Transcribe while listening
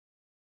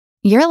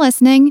You're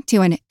listening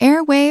to an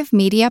Airwave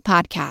Media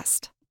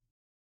Podcast.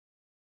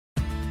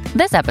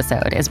 This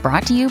episode is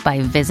brought to you by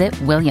Visit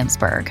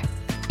Williamsburg.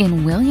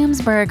 In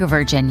Williamsburg,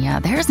 Virginia,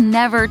 there's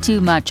never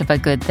too much of a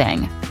good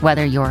thing.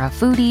 Whether you're a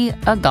foodie,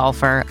 a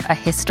golfer, a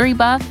history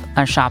buff,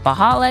 a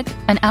shopaholic,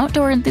 an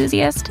outdoor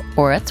enthusiast,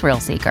 or a thrill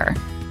seeker,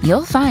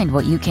 you'll find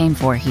what you came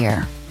for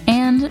here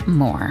and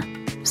more.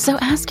 So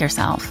ask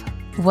yourself,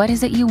 what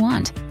is it you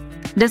want?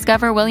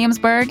 Discover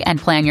Williamsburg and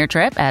plan your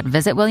trip at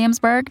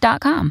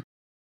visitwilliamsburg.com.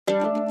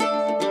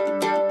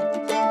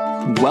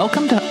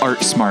 Welcome to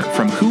Art Smart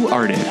from Who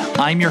Arted.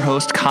 I'm your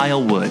host,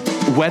 Kyle Wood.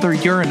 Whether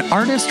you're an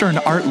artist or an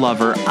art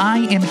lover, I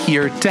am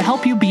here to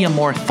help you be a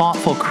more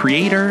thoughtful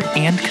creator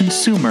and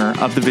consumer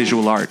of the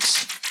visual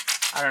arts.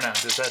 I don't know.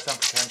 Does that sound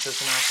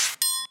pretentious enough?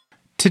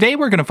 Today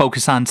we're going to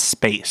focus on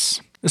space.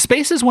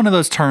 Space is one of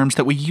those terms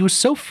that we use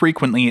so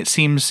frequently it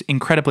seems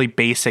incredibly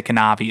basic and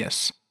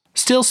obvious.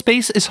 Still,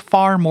 space is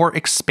far more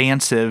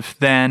expansive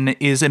than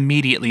is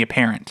immediately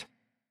apparent.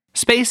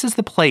 Space is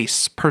the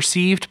place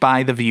perceived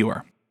by the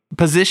viewer.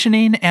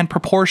 Positioning and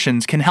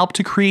proportions can help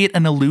to create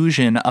an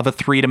illusion of a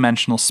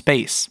three-dimensional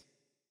space.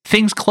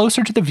 Things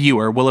closer to the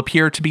viewer will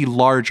appear to be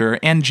larger,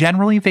 and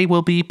generally they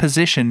will be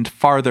positioned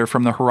farther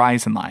from the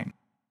horizon line.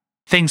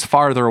 Things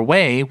farther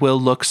away will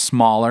look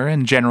smaller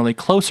and generally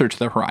closer to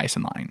the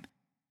horizon line.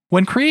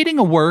 When creating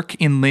a work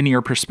in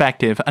linear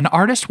perspective, an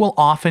artist will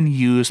often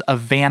use a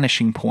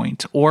vanishing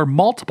point or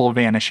multiple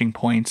vanishing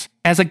points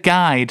as a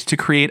guide to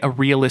create a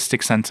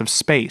realistic sense of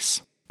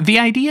space. The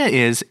idea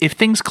is, if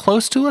things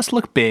close to us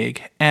look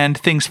big and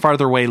things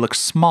farther away look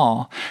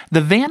small,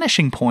 the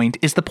vanishing point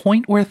is the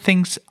point where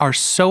things are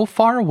so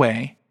far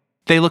away,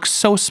 they look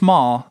so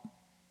small,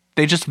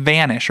 they just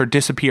vanish or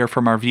disappear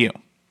from our view.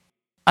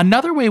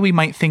 Another way we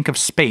might think of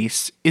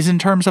space is in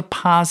terms of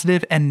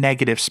positive and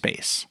negative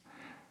space.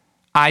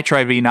 I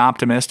try to be an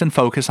optimist and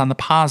focus on the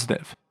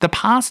positive. The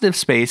positive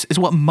space is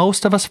what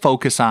most of us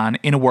focus on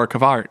in a work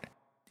of art.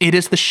 It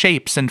is the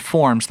shapes and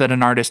forms that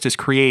an artist is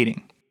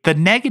creating. The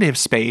negative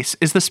space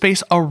is the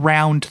space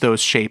around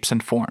those shapes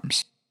and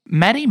forms.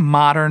 Many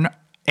modern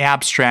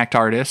abstract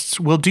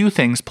artists will do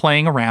things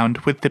playing around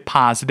with the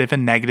positive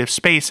and negative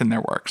space in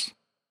their works.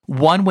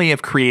 One way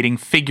of creating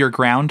figure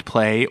ground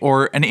play,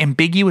 or an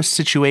ambiguous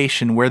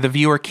situation where the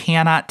viewer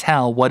cannot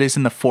tell what is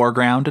in the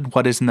foreground and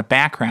what is in the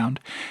background,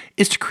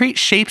 is to create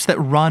shapes that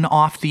run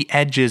off the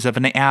edges of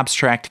an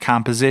abstract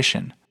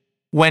composition.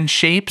 When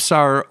shapes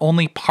are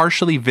only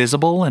partially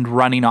visible and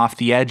running off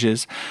the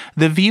edges,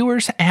 the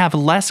viewers have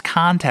less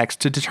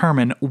context to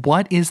determine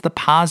what is the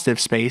positive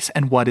space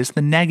and what is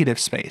the negative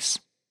space.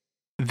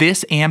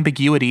 This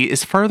ambiguity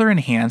is further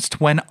enhanced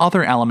when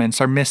other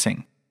elements are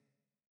missing.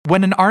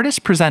 When an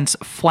artist presents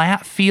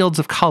flat fields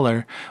of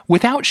color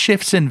without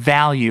shifts in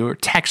value or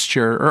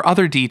texture or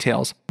other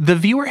details, the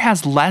viewer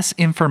has less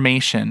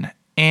information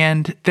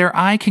and their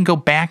eye can go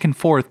back and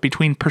forth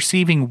between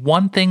perceiving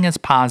one thing as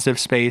positive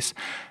space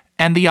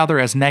and the other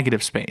as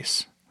negative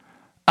space.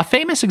 A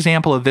famous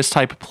example of this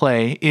type of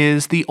play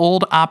is the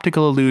old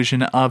optical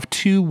illusion of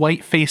two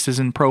white faces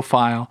in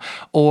profile,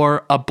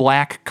 or a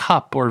black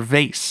cup or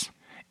vase.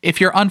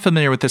 If you're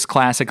unfamiliar with this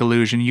classic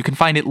illusion, you can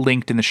find it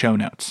linked in the show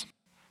notes.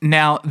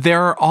 Now,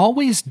 there are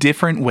always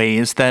different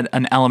ways that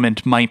an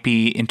element might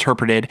be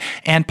interpreted,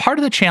 and part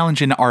of the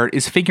challenge in art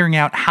is figuring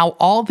out how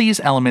all these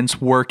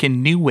elements work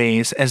in new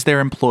ways as they're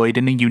employed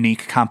in a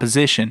unique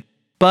composition.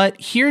 But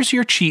here's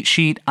your cheat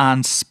sheet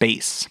on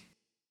space.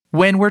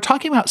 When we're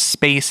talking about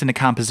space in a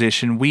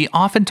composition, we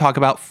often talk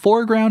about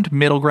foreground,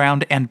 middle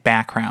ground, and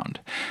background.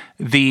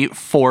 The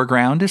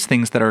foreground is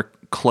things that are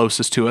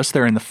closest to us,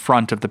 they're in the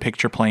front of the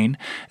picture plane.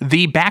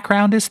 The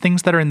background is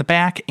things that are in the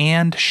back,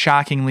 and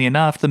shockingly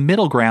enough, the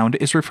middle ground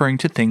is referring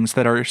to things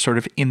that are sort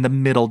of in the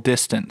middle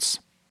distance.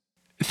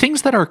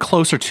 Things that are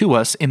closer to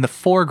us in the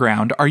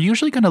foreground are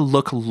usually going to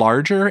look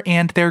larger,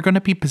 and they're going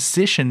to be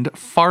positioned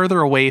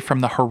farther away from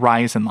the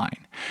horizon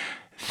line.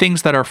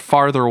 Things that are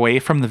farther away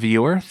from the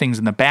viewer, things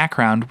in the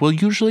background, will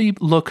usually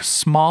look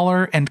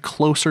smaller and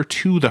closer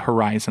to the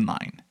horizon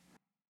line.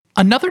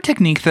 Another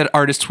technique that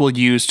artists will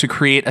use to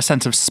create a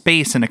sense of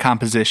space in a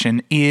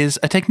composition is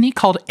a technique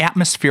called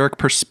atmospheric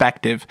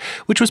perspective,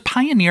 which was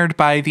pioneered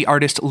by the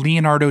artist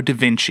Leonardo da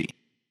Vinci.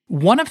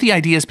 One of the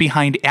ideas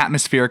behind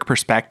atmospheric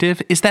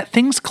perspective is that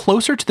things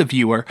closer to the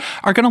viewer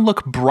are going to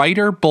look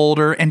brighter,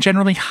 bolder, and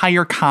generally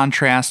higher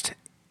contrast.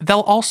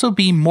 They'll also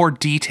be more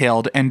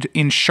detailed and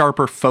in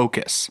sharper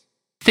focus.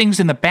 Things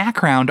in the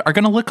background are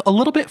going to look a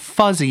little bit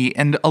fuzzy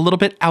and a little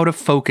bit out of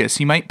focus.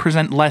 You might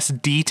present less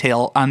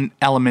detail on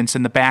elements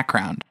in the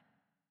background.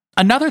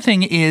 Another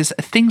thing is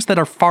things that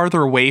are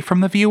farther away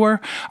from the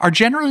viewer are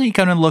generally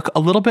going to look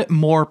a little bit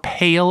more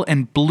pale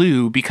and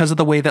blue because of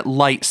the way that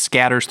light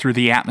scatters through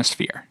the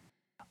atmosphere.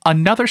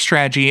 Another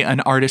strategy an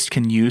artist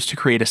can use to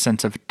create a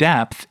sense of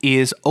depth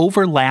is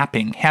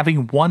overlapping,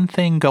 having one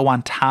thing go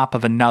on top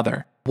of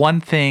another.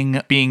 One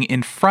thing being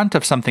in front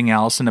of something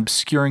else and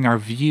obscuring our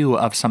view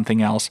of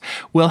something else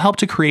will help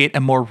to create a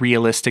more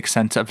realistic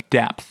sense of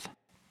depth.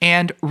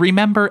 And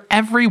remember,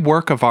 every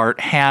work of art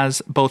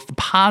has both the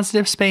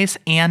positive space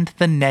and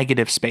the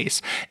negative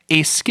space.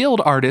 A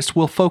skilled artist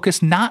will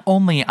focus not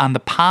only on the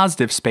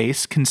positive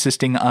space,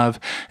 consisting of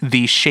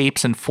the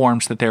shapes and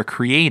forms that they're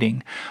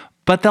creating,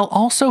 but they'll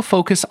also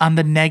focus on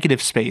the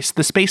negative space,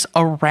 the space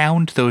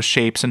around those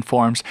shapes and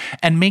forms,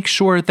 and make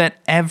sure that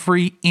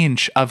every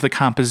inch of the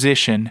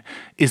composition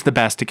is the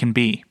best it can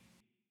be.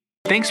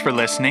 Thanks for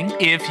listening.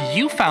 If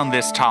you found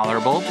this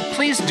tolerable,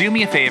 please do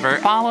me a favor,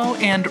 follow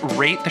and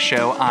rate the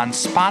show on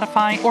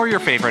Spotify or your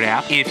favorite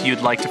app. If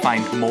you'd like to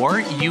find more,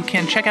 you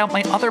can check out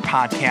my other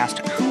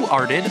podcast, Who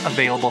Arted,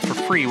 available for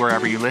free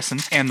wherever you listen,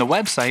 and the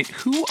website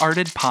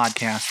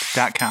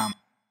whoartedpodcast.com.